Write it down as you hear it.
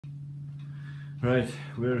Right,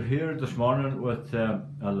 we're here this morning with a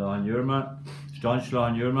iuir man, staunch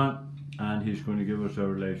iuir man, and he's going to give us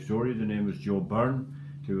our life story. The name is Joe Byrne.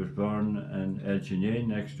 He was born in Elchinane,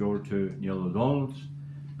 next door to Neil O'Donnell's,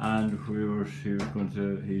 and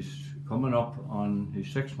he's coming up on,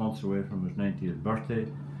 he's 6 months away from his 90th birthday.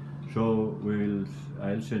 So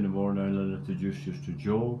I'll say no more now. I'll introduce you to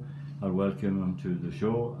Joe. I'll welcome him to the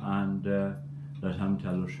show and let him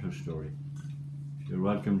tell us his story. You're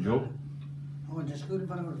welcome, Joe. I went to school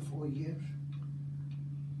for about 4 years,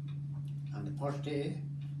 and the first day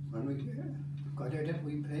when we got out of it,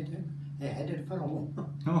 we headed for home.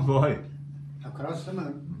 Oh boy! Across the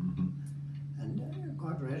mountain, and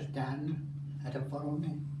God rest Dan had to follow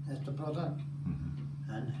me as the brother,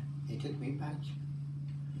 and he took me back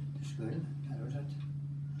to school. That was it.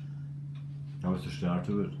 That was the start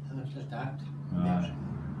of it. That was the start. Aye.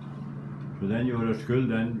 So then you were at school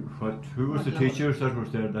then. Who was the teachers that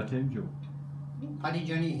was there at that time, Joe? Paddy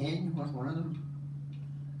Johnny Hayne was one of them,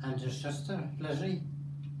 and his sister Lizzie,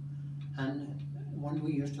 and one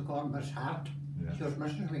we used to call Miss Hart. Yeah. She was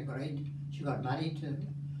Mrs. McBride. She got married to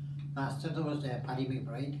Master. There was Paddy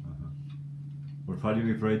McBride. Was Paddy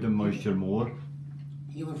McBride the moisture more?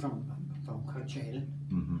 He was from Kirkchdale.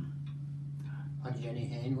 Paddy Johnny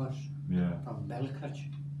Hayne was from Belcrich,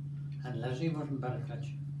 and Lizzie was from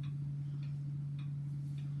Belcrich.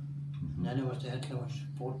 And then I was there till I was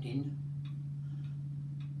 14.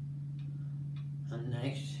 And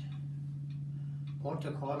next, what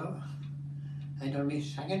to call it, I done my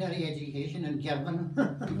secondary education in Girvan.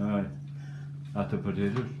 Aye. At the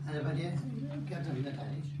potatoes? At the potatoes, Girvan the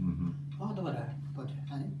Tallies. Oh, there were but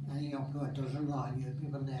any up to a dozen iuir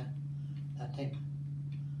people there that time.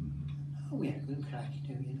 Oh, we had good crack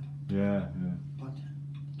too, you know. Yeah, yeah. But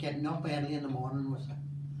getting up early in the morning was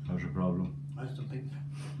a problem. Was the big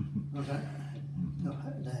was the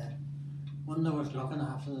one that was looking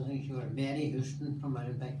after the thing. She was Mary Houston from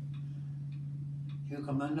Allenby. She would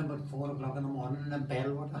come in about 4 o'clock in the morning and the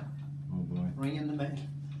bell would ring in the bell.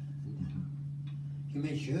 She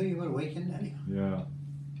made sure you were waking anyway. Yeah.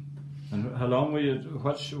 And how long were you,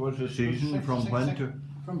 what's the season from when to?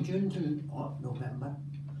 From June to November.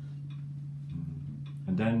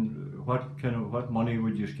 And then what money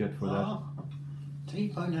would you get for that?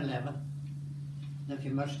 £3.11. And if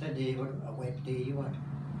you missed a day, a wet day, you were.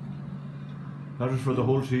 That was for the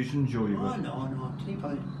whole season, Joe? No,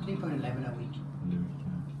 £3.11 a week.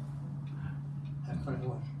 That's what it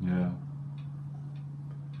was. Yeah.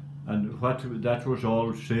 And that was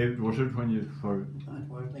all saved, was it, when you for? That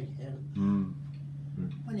was like hell. When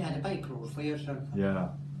you had to buy clothes for yourself. Yeah.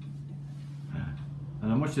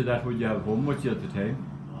 And how much of that would you have home with you at the time?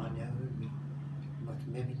 Oh, no, it would be, but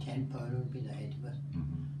maybe £10 would be the height of it.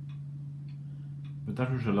 But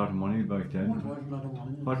that was a lot of money back then. What was a lot of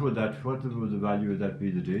money? What would the value of that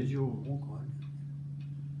be today, Joe? Oh God.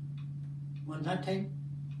 Well, that time,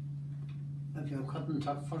 if you were cutting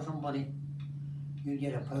tuck for somebody, you'd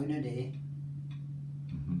get £1 a day.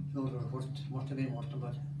 So it was must have been worth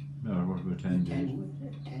about. Yeah, it was about 10 days.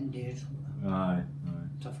 10 days. Aye.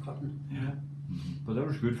 Tough cutting. Yeah. But that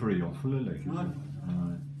was good for a young fella, like. Aye.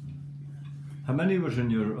 How many was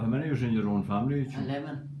in your own family?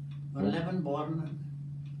 11. 11 born.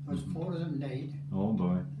 There was 4 of them died. Oh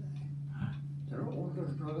boy. Their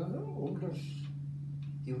oldest brother,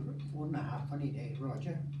 he was 4.5 when he died,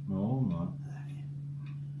 Roger. Oh man.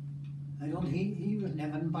 He was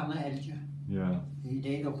never in Banna. Yeah. He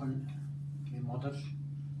died up in my mother's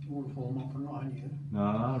old home up in iuir.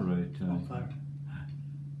 Ah, right.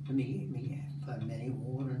 For Mary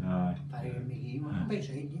Moore and Barry and McGee were up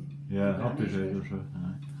beside you. Yeah, up beside us.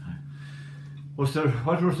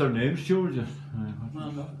 What was their names, Joe?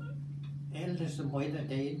 Well, the eldest boy that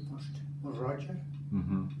died first was Roger.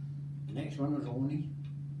 The next one was Oni,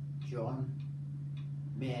 John,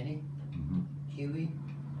 Mary, Hughie,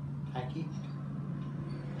 Packy,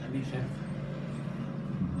 and myself.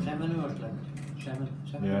 7 of us lived. Seven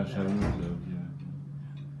was lived,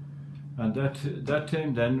 yeah. And that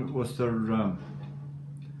time then, was there,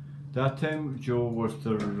 that time, Joe, was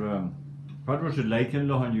there, what was it like in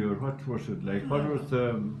Loch What was it like? What was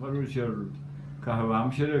your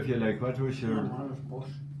Cahawampshire, if you like? What was your... was bus.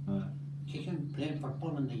 Kicking, playing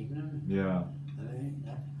football in the evening. Yeah.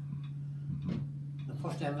 The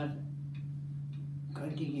first ever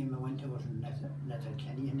county game I went to was in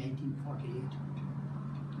Letterkenny in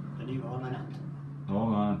 1948. The New Orleans anthem. Oh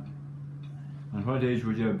man. And what age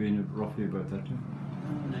would you have been roughly about that time?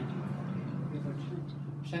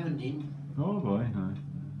 1948. 17. Oh boy.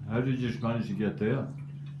 How did you manage to get there?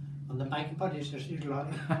 On the back of his sister's lorry.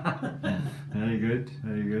 Very good,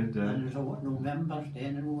 very good. And it was November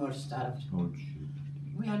then and we were starved. Oh, gee.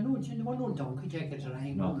 We had no, there were no donkey jackets or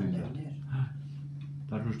anything going Nothing. down there.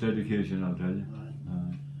 That was dedication, I'll tell you.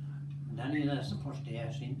 And then that's the first day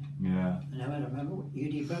I seen. Yeah, And I remember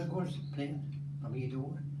iuir was playing from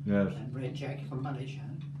iuir yes. and Red Jack from Malaysia.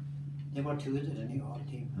 They were two of the all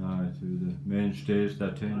team. Aye, through the mainstays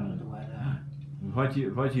that time.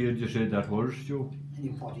 What year did you say that was, Joe?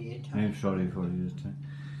 In 48 I'm sorry for you.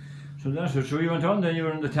 So that's it. So you went on then, you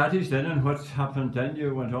were in the tatties then, and what happened then?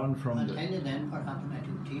 You went on from I'll the... tell you then what happened. I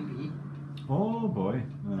took TB Oh boy.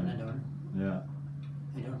 and I done. Yeah,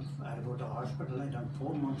 I go to hospital. I done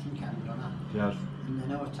 4 months in Canada. yes. And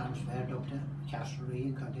then I was transferred up to Castlereagh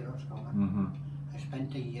in County Roscommon. Mm-hmm. I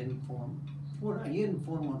spent a year and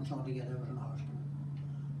 4 months altogether. I was in hospital.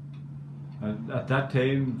 And at that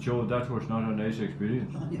time, Joe, that was not a nice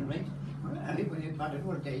experience. Oh, you're right. Everybody thought it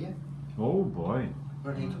was there. Oh boy.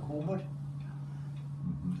 But they took over.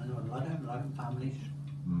 Mm-hmm. And there were a lot of families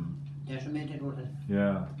Mm. decimated with it.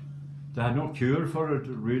 Yeah. They had no cure for it,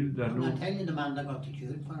 really. They had And I no... tell you, the man that got the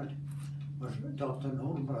cure for it was Dr.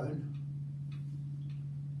 Noel Brown.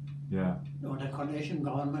 Yeah. No, the coalition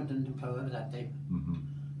government in the power at that time.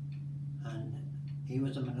 Mm-hmm. And he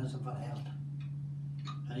was the Minister for Health.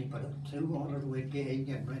 And he put it through all his weight getting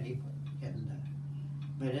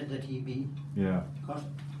rid of the TB. Yeah. Because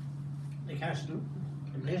the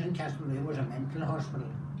place in Castlereagh was a mental hospital.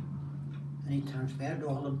 And he transferred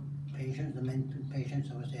all the patients, the mental patients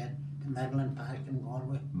that was there, to Madeline Park in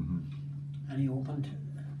Galway. Mm-hmm. And he opened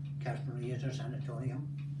Castlereagh as a sanatorium.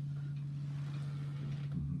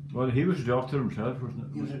 Well, he was a doctor himself, wasn't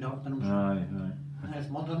it? He was a doctor himself. Aye, aye. And his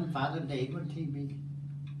mother and father died with TB.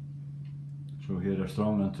 So he had a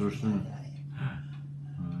strong interest in it. Aye.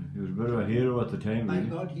 Aye. He was a bit of a hero at the time, My really.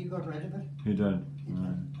 God, he got rid of it. He did. He Aye.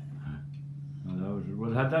 did. Well, that was,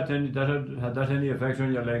 well, had that any effect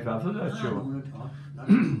on your life after that, Ah, Joe? no, not at all.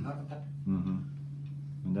 Not a bit. Mm-hmm.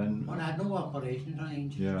 And then, Well, I had no operations or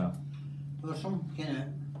anything. yeah, There was some kind of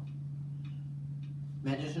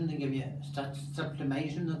medicine to give you,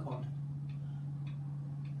 streptomycin they called it.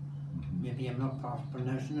 Maybe I'm not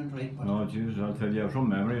pronouncing it right, but no, Jesus, I'll tell you, from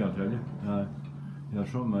memory, I'll tell you. You're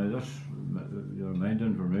from, that's your mind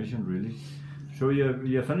information, really. So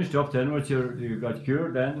you finished up then with you got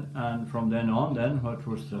cured then, and from then on then, what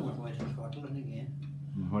was I the, was away to Scotland again.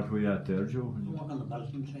 what were you at there, Joe? I work on the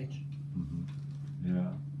building sites. Mm-hmm.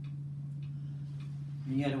 Yeah,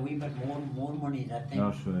 And you had a wee bit more money that time.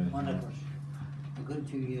 that's right. Well, it was a good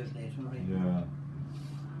 2 years later, right? Yeah.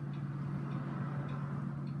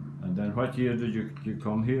 And then what year did you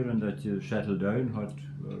come here and that you settled down? What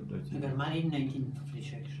that I you got married in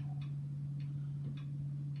 1956.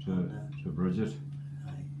 to Bridget?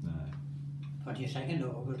 Aye. Aye. 22nd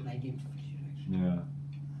of August 1956. Yeah.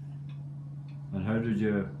 And how did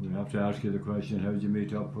you? We have to ask you the question. How did you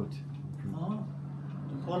meet up with? Oh,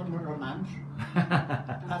 they called me romance.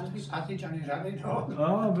 Passage on his alley talk.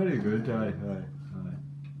 Oh, very good. Aye, aye,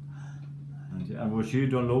 aye. And was she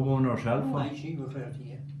done Lobo herself? Oh, or- aye, she was right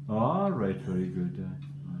here. Oh, right, very good. Aye.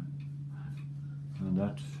 And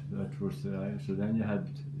that was the aye. So then you had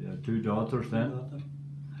 2 daughters then. Daughter.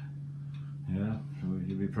 Yeah. So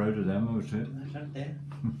you'd be proud of them, I would say. That's it there.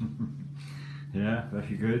 Yeah,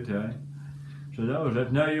 very good. Aye. So that was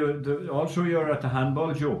it. Now also you're at the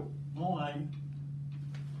handball, Joe. Oh, aye.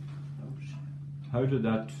 Oops. How did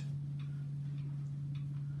that?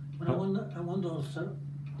 When I won the Ulster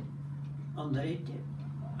under 18,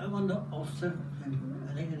 I won the Ulster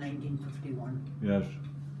I think in 1951. Yes.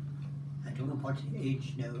 I don't know what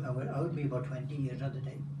age now. I would be about 20 years at the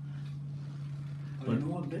time. But I But-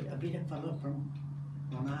 know a bit of fellow from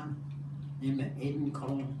Ronan named Aidan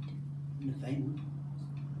Cullen in the final.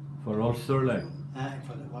 For Ulster, like.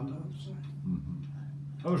 For the one Ulster.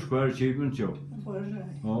 That was quite an achievement, Joe. It was,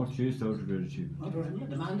 Oh, jeez, that was a great achievement. it was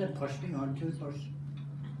the man that pushed me on to it was,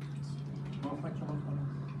 what you call him?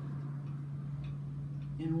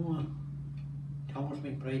 You know, Thomas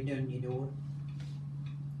McBride down the door.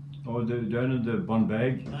 Oh, down in the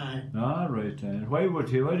Bunbag. Aye. Ah, right. And why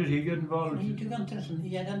did he get involved? He took interest in,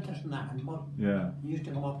 he had interest in the handball. Yeah, He used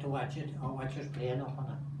to come up to watch it, or watch us playing up on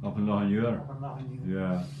it. up in Loch Up on Loch New.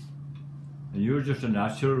 Yeah. And you were just a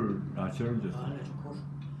natural, just. And it's of course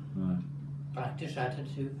practice at it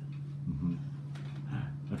too.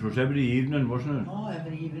 It was every evening, wasn't it? Oh,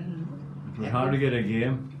 every evening. It was hard to get a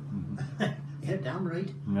game. Yeah, damn right.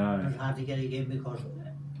 It Aye. was hard to get a game because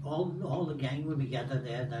all the gang would be gathered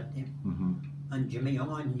there that day. And Jimmy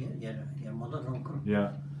Young and your mother's uncle.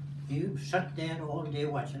 Yeah, You sat there all day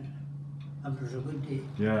watching. And it was a good day.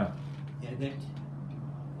 yeah. You get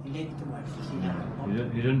He liked to watch to see that.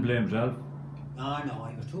 He didn't blame himself. No,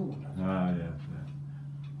 he was too old. Yeah.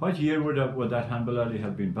 What year would that handball alley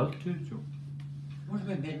have been built to, Joe? Must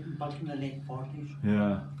have been built in the late 40s.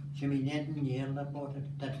 Yeah. Jimmy Ned and Yale that bought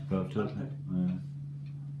it. That Built it. Yeah.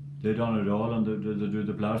 They done it all, and they do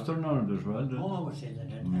the plastering on it as well. Oh, I would say they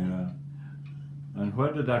did. Yeah. And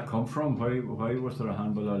where did that come from? Why was there a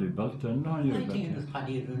handball alley built in on you? I think it was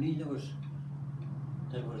Paddy Rooney. There was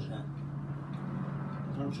the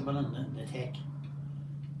principal in the tech.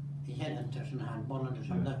 He had interest in handball and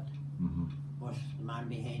something. That was the man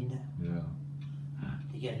behind it. Yeah.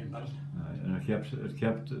 To get it built. And it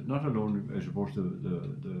kept not alone, I suppose, the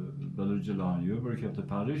village of iuir, but it kept the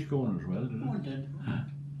parish going as well, didn't it? Oh, it did.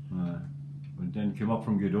 And then came up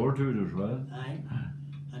from Gidor to it as well. Aye.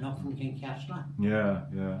 And up from Kincastle. Yeah.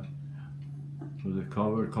 So they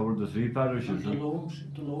covered the three parishes. The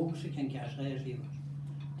Logs of Kincastle, as they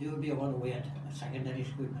would be all the way at a secondary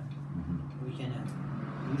school now. We kind of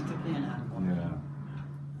used to play in handball. Yeah.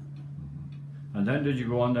 And then did you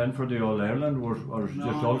go on then for the All Ireland, or was No,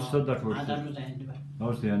 just Ulster that was? that was the end of it. That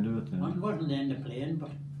was the end of it then. It wasn't the end of playing,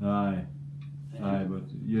 but. Aye, but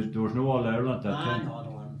there was no All Ireland at that time. No,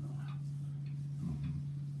 there wasn't.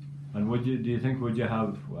 And do you think would you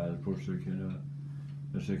have? Well, of course,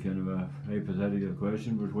 it's a kind of a hypothetical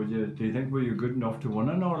question, but do you think were you good enough to win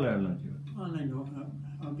an All Ireland? Well, I know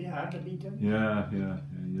it would be hard to beat them. Yeah. You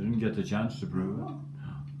didn't get the chance to prove it.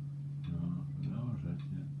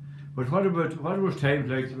 But what was times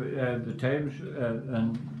like the times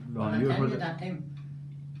and I tell you that time,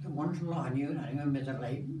 the ones in iuir, I remember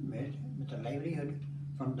with the livelihood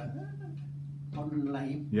from the one in the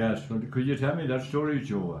lime. Yes, well, could you tell me that story,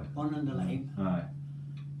 Joe? One in the lime. Aye.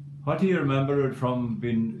 What do you remember it from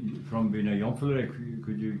being a young fella?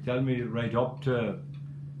 Could you tell me right up to,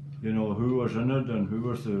 who was in it and who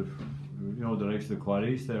was the likes of the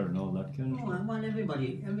quarries there and all that kind of stuff? Well,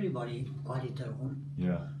 everybody quarried their own.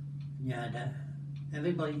 Yeah. Yeah,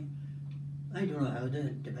 everybody. I don't know how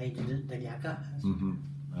they divided it, the Yaka.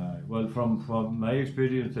 Well, from my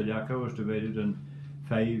experience, the Yaka was divided in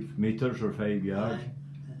 5 metres or 5 yards.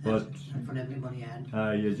 But and for everybody had.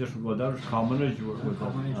 That was commonage.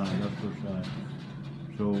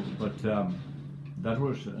 So, but that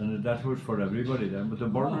was for everybody then. But the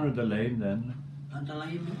Byrne or the lime then. And the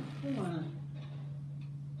lime,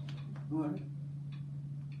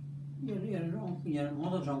 your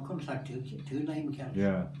mother's uncles had two lime kilns.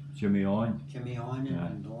 Yeah, Jimmy Owen.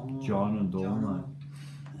 And Donald. John and Donald.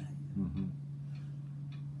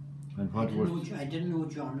 And what was? I didn't know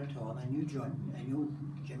John at all. I knew John. I knew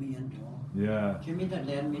Jimmy and Donald. Yeah. Jimmy that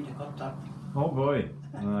led me to cut that. Oh boy.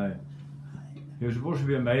 Aye. He was supposed to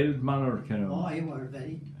be a mild mannered kind of. Oh, he was a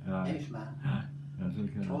very nice man.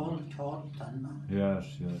 Tall, thin man. Yes.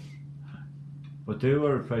 But they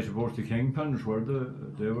were, I suppose, the kingpins were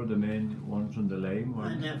they were the main ones in the lime.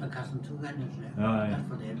 And they're for cousin two gunners there. Aye. That's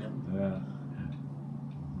for their living. Yeah.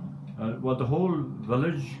 Well, the whole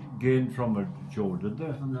village gained from it, Joe, did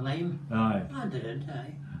they? From the lime? Aye. They did,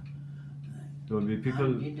 aye. There would be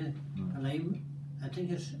people. The lime, I think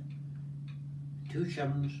it's 2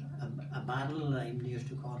 shillings a barrel of lime, they used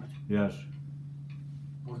to call it. Yes.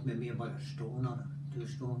 Was maybe about a stone or 2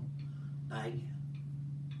 stone bag.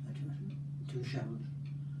 2 shillings.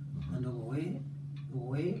 And the way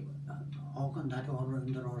hawking that all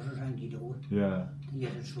around the roses and Gidor to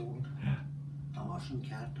get it sold. A horse and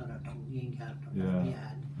cart or a donkey and cart or whatever you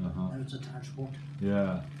had. That was the transport.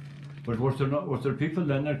 Yeah. But was there people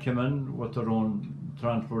then that came in with their own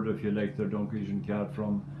transport, if you like, their donkeys and cart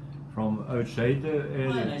from outside the area?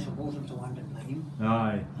 Well, I suppose if they wanted lime.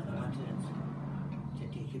 Aye. And they wanted to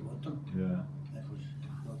take it with them. Yeah. That was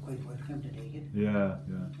quite welcome to take it. Yeah.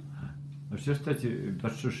 It's just that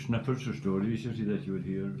that's just snippets of stories you see that you would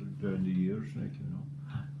hear down the years,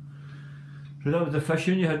 So that was the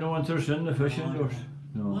fishing. You had no interest in the fishing, no.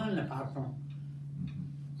 Well, apart from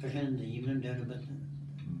fishing in the evening down a bit,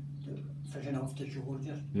 fishing off the shore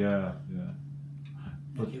just. Yeah.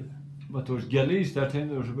 But those gillies that time,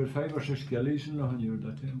 there was about 5 or 6 gillies in Loch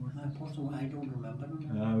that time. I don't remember them.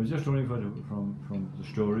 It was just only from the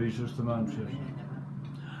stories, as the man says.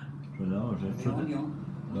 So now it's all young.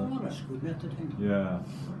 No, I was good at the time. Yeah.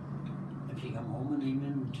 If you come home in the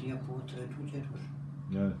evening, 3 or 4 trout, which it was.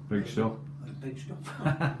 Yeah, big stuff. Big stuff.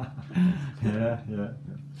 Yeah.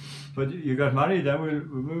 But you got married then, we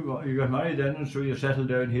move on. You got married then, and so you settled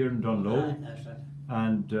down here in Dunlow. That's it.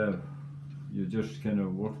 And you just kind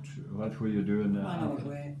of worked, what were you doing? Well, I was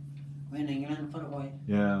away in England for a while.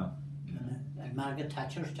 Yeah. And Margaret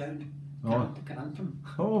Thatcher's town. Grantham.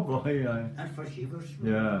 Oh boy, aye. That's where she was.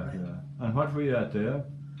 Yeah. And what were you at there?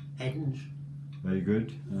 Heddens. Very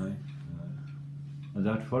good. Aye. And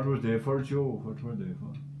that, what was they for, Joe? What were they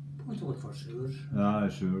for? What do it for sewers? Ah,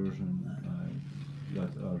 sewers and that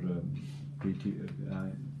or PT.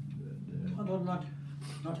 Well, not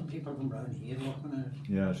the people from around here working on it.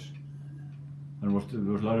 Yes. And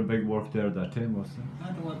there was a lot of big work there that time, was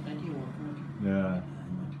there? There was plenty of work on it. Yeah.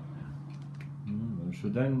 So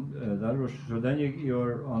then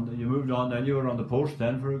you moved on. Then you were on the post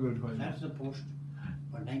then for a good while. That's the post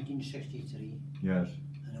for 1963. Yes.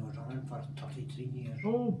 And I was on it for 33 years.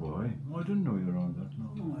 Oh boy, I didn't know you were on that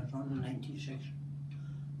long. Oh, I was on in 96.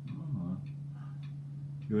 Oh.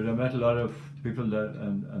 You would have met a lot of people there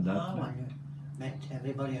and that. Oh, and you met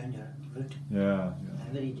everybody on your route Yeah.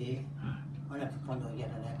 every day. What a fun to get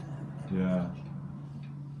at that. Yeah.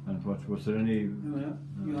 And what was there any?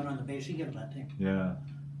 You were on the basic at that time. Yeah.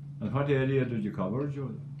 And what area did you cover,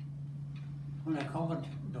 Joe? Well, I covered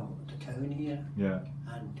the town here Yeah.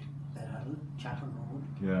 and Byrne, Chapel Road,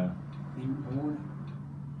 Yeah. Byrne Road,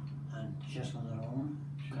 and just on their own,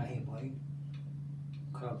 Crahy Boy,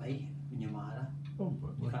 Crabby, Minyamara, Oh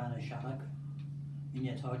boy. Crana Shalak,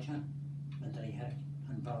 Minyatocha, Madriher,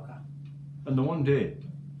 and Broca. And the one day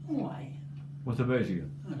Oh, aye. was the basic.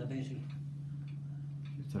 And the basic.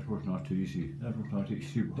 That was not easy. That was not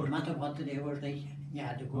easy No work. matter what the day was like, you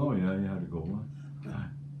had to go. Oh yeah, you had to go.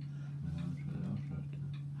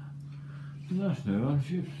 That's no,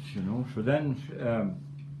 you know. So then,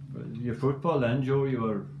 your football then, Joe, you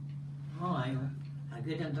were. Oh, aye. I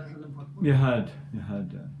good interest in the football. You had.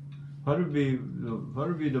 What would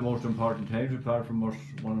be the most important times apart from us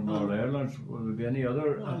winning all Ireland? Would there be any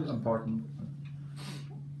other important?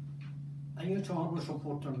 I used to always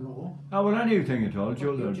support them low. Ah, well, anything at all,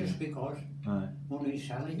 Joe. There. Just because Aye. only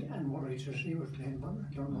Sally and Maurice was playing well,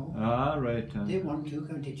 I don't know. Ah, right. They won 2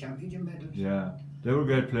 county championship medals. Yeah, they were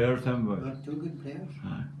great players, them boys. But 2 good players.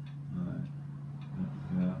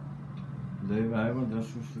 Yeah.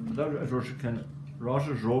 It was kind of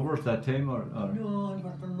Ross's Rovers that time, or No, it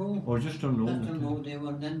was the low. or just on loan. That's the low. They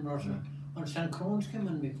were then Ross. And St. Crohn's came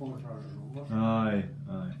in before Ross's Rovers. Aye.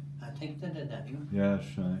 I think they did that, you know. Yes,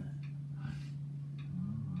 aye.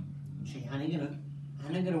 See,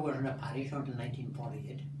 Annigar was in a parish until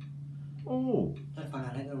 1948. Oh. That's when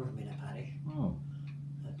Annigar was made a parish. Oh.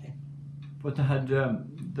 That thing. But they had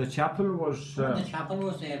the chapel was. Well, the chapel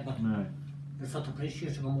was there, but Aye. the sort of priest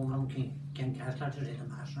used to come over from Kincastle to say the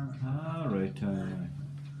mass on it. Ah, right. Aye.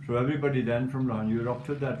 So everybody then from Loch up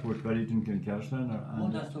to that was buried in Kincastle, Oh,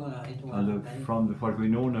 that's the one I had to and from what we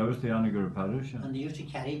know now is the Annigar parish. And they used to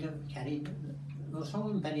carry there was some of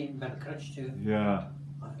them buried in Belcrutch too. Yeah.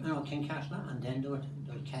 You know, Kincastle, and then they would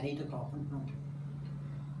carry the coffin from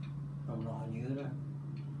iuir.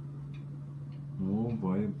 Oh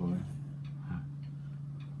boy.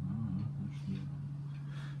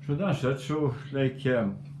 So that's it. So like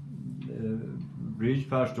Breach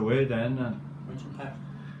passed away then. Which passed?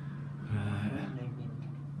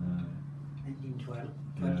 1912.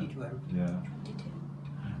 2012. Yeah.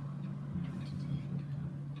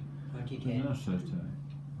 2010. That's it.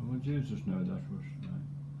 Oh Jesus, no, that was.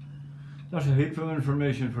 That's a heap of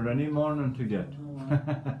information for any morning to get.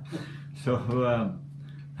 So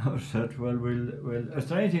that was it. Well, is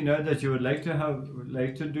there anything now that you would like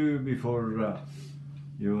to do before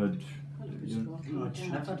you would?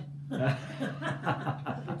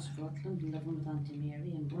 Scotland, living with Auntie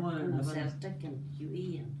Mary and working on Celtic and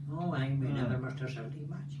iuir. Oh, I never missed a Celtic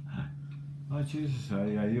match. Oh Jesus,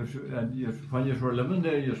 when you were living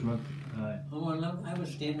there, you smoked. Oh, well, I was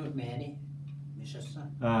staying with Mary, my sister.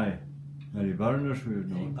 Aye. Mary Byrne, we would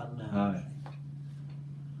Mary know. Byrne. Aye.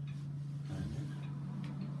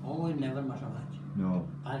 Oh, we never missed a match. No.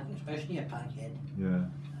 Especially at Parkhead. Yeah.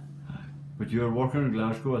 But you were working in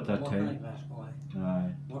Glasgow at that Working time. in Glasgow,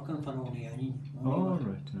 Aye. working for Only Onion. Oh,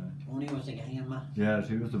 right. Only was the gang man. Yes,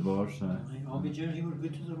 he was the boss. Oh, but he was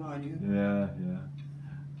good to the Royal. Yeah.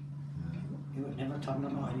 He would never turn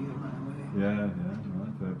on Royal man away. Yeah.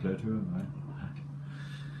 Well, fair play to him. Aye.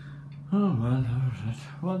 Oh well, that was it.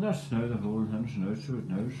 Well, that's now the whole thing's now to it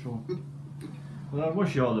now. So, well, I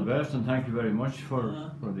wish you all the best and thank you very much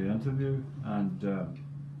for the interview. And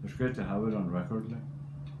it's great to have it on record. Like.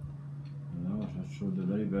 You know, so the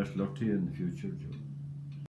very best luck to you in the future, Joe.